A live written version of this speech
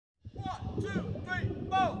1, 2, 3,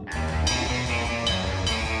 4.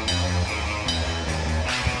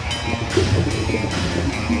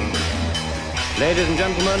 Ladies and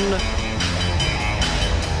gentlemen,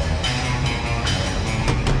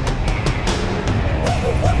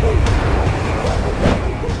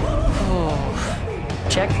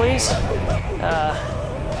 check, please.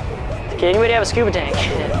 Can anybody have a scuba tank?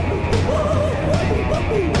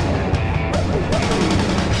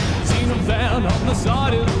 Seen a van on the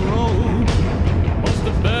side of the road. Must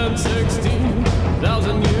have been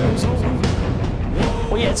 16,000 years old.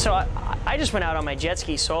 Well, yeah, so I just went out on my jet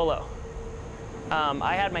ski solo.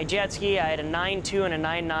 I had my jet ski, I had a 9.2 and a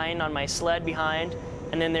 9.9 on my sled behind,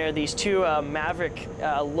 and then there are these two Maverick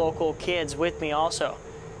local kids with me also.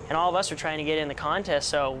 And all of us were trying to get in the contest,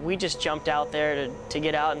 so we just jumped out there to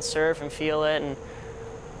get out and surf and feel it and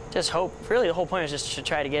just hope. Really, the whole point was just to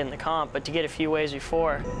try to get in the comp, but to get a few waves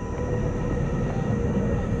before.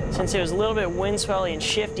 Since it was a little bit wind swelly and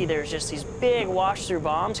shifty, there was just these big wash-through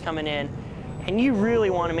bombs coming in, and you really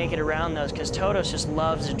want to make it around those because Todos just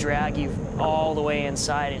loves to drag you all the way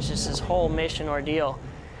inside. It's just this whole mission ordeal.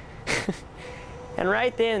 And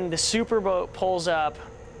right then, the superboat pulls up.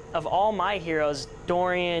 Of all my heroes,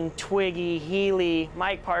 Dorian, Twiggy, Healy,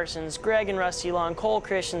 Mike Parsons, Greg and Rusty Long, Cole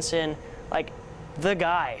Christensen, like the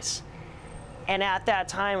guys. And at that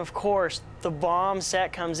time, of course, the bomb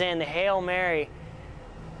set comes in, the Hail Mary.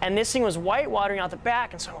 And this thing was white watering out the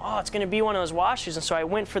back, and so, oh, it's gonna be one of those washers. And so I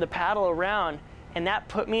went for the paddle around, and that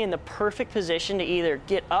put me in the perfect position to either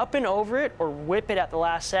get up and over it or whip it at the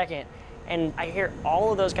last second. And I hear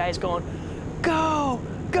all of those guys going, go,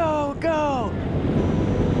 go, go.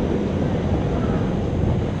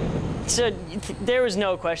 So there was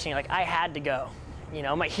no questioning, like I had to go. You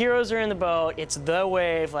know, my heroes are in the boat, it's the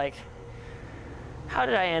wave, like, how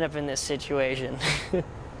did I end up in this situation?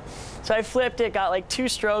 So I flipped it, got like 2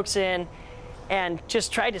 strokes in, and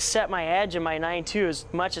just tried to set my edge in my 9.2 as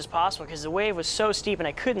much as possible because the wave was so steep and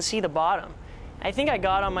I couldn't see the bottom. I think I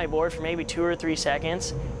got on my board for maybe 2 or 3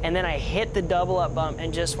 seconds, and then I hit the double up bump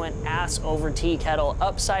and just went ass over tea kettle,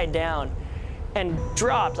 upside down, and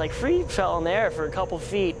dropped, like free fell in there for a couple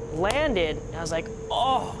feet, landed, and I was like,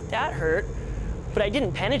 oh, that hurt, but I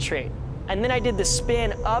didn't penetrate. And then I did the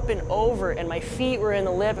spin up and over, and my feet were in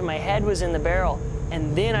the lip and my head was in the barrel,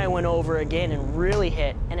 and then I went over again and really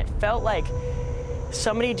hit, and it felt like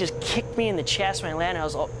somebody just kicked me in the chest when I landed. I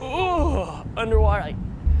was all, oh, underwater, like,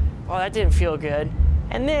 oh, that didn't feel good.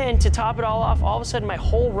 And then to top it all off, all of a sudden my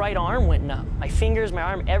whole right arm went numb, my fingers, my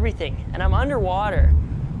arm, everything, and I'm underwater,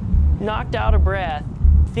 knocked out of breath,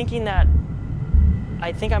 thinking that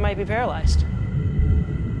I think I might be paralyzed.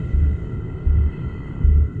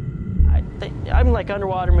 I'm like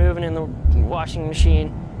underwater moving in the washing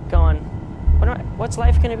machine going, what's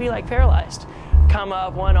life gonna be like paralyzed? Come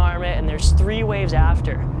up, one arm it, and there's 3 waves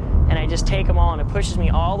after. And I just take them all and it pushes me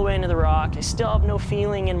all the way into the rock. I still have no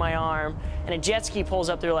feeling in my arm. And a jet ski pulls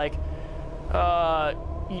up, they're like,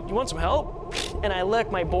 you want some help? And I look,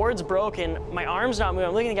 my board's broken, my arm's not moving.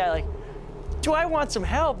 I'm looking at the guy like, do I want some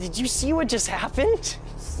help? Did you see what just happened?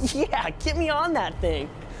 Yeah, get me on that thing.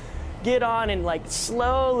 Get on, and like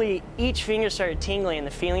slowly each finger started tingling and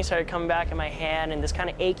the feeling started coming back in my hand and this kind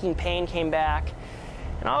of aching pain came back.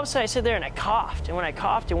 And all of a sudden I sit there and I coughed. And when I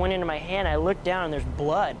coughed, it went into my hand. I looked down and there's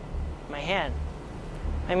blood in my hand.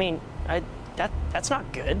 I mean, that's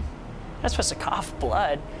not good. I'm not supposed to cough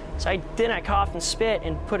blood. So then I coughed and spit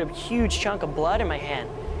and put a huge chunk of blood in my hand.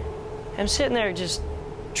 I'm sitting there just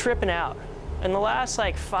tripping out. In the last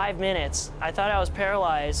like 5 minutes, I thought I was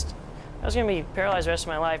paralyzed. I was gonna be paralyzed the rest of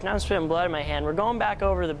my life. Now I'm spitting blood in my hand. We're going back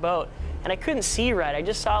over the boat, and I couldn't see right. I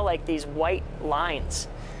just saw like these white lines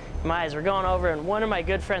in my eyes. We're going over, and one of my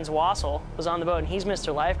good friends, Wassel, was on the boat, and he's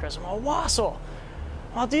Mr. Lifeguard. So I'm like, Wassel,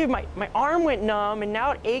 well, dude, my arm went numb, and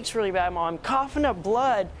now it aches really bad. I'm coughing up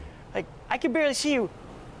blood. Like, I could barely see you.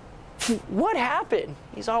 What happened?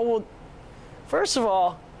 He's all, well, first of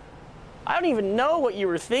all, I don't even know what you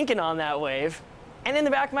were thinking on that wave. And in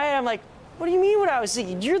the back of my head, I'm like, what do you mean what I was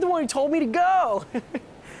thinking? You're the one who told me to go.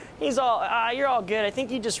 He's all, you're all good. I think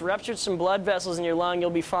you just ruptured some blood vessels in your lung. You'll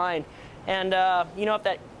be fine. And, you know, if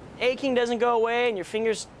that aching doesn't go away and your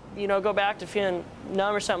fingers, you know, go back to feeling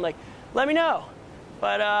numb or something, like, let me know.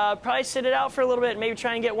 But probably sit it out for a little bit and maybe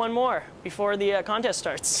try and get one more before the contest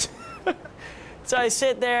starts. So I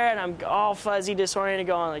sit there and I'm all fuzzy, disoriented,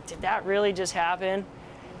 going like, did that really just happen?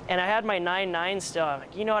 And I had my 9.9 still. I'm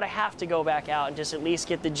like, you know what, I have to go back out and just at least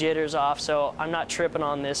get the jitters off so I'm not tripping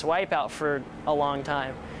on this wipeout for a long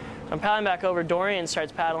time. So I'm paddling back over. Dorian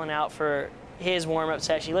starts paddling out for his warm-up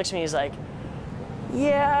session. He looks at me, he's like,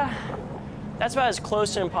 yeah, that's about as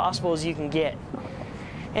close to impossible as you can get.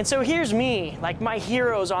 And so here's me, like my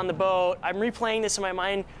heroes on the boat. I'm replaying this in my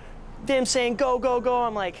mind, them saying, go, go, go.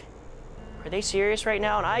 I'm like, are they serious right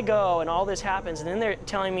now? And I go, and all this happens, and then they're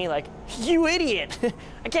telling me like, you idiot.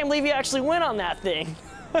 I can't believe you actually went on that thing.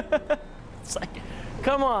 It's like,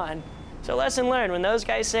 come on. So lesson learned, when those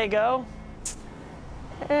guys say go,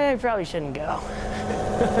 you probably shouldn't go.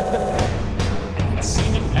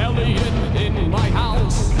 Seen an alien in my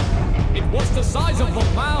house. It was the size of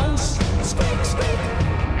a mouse. Squeak, squeak.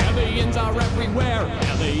 Aliens are everywhere.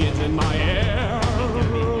 Aliens in my air.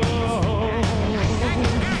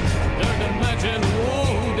 Third dimension,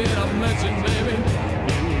 whoa, did I mention, baby?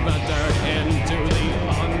 You ventured into the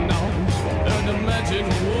unknown. Third dimension,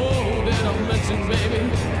 whoa, did I mention, baby?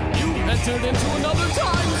 You entered into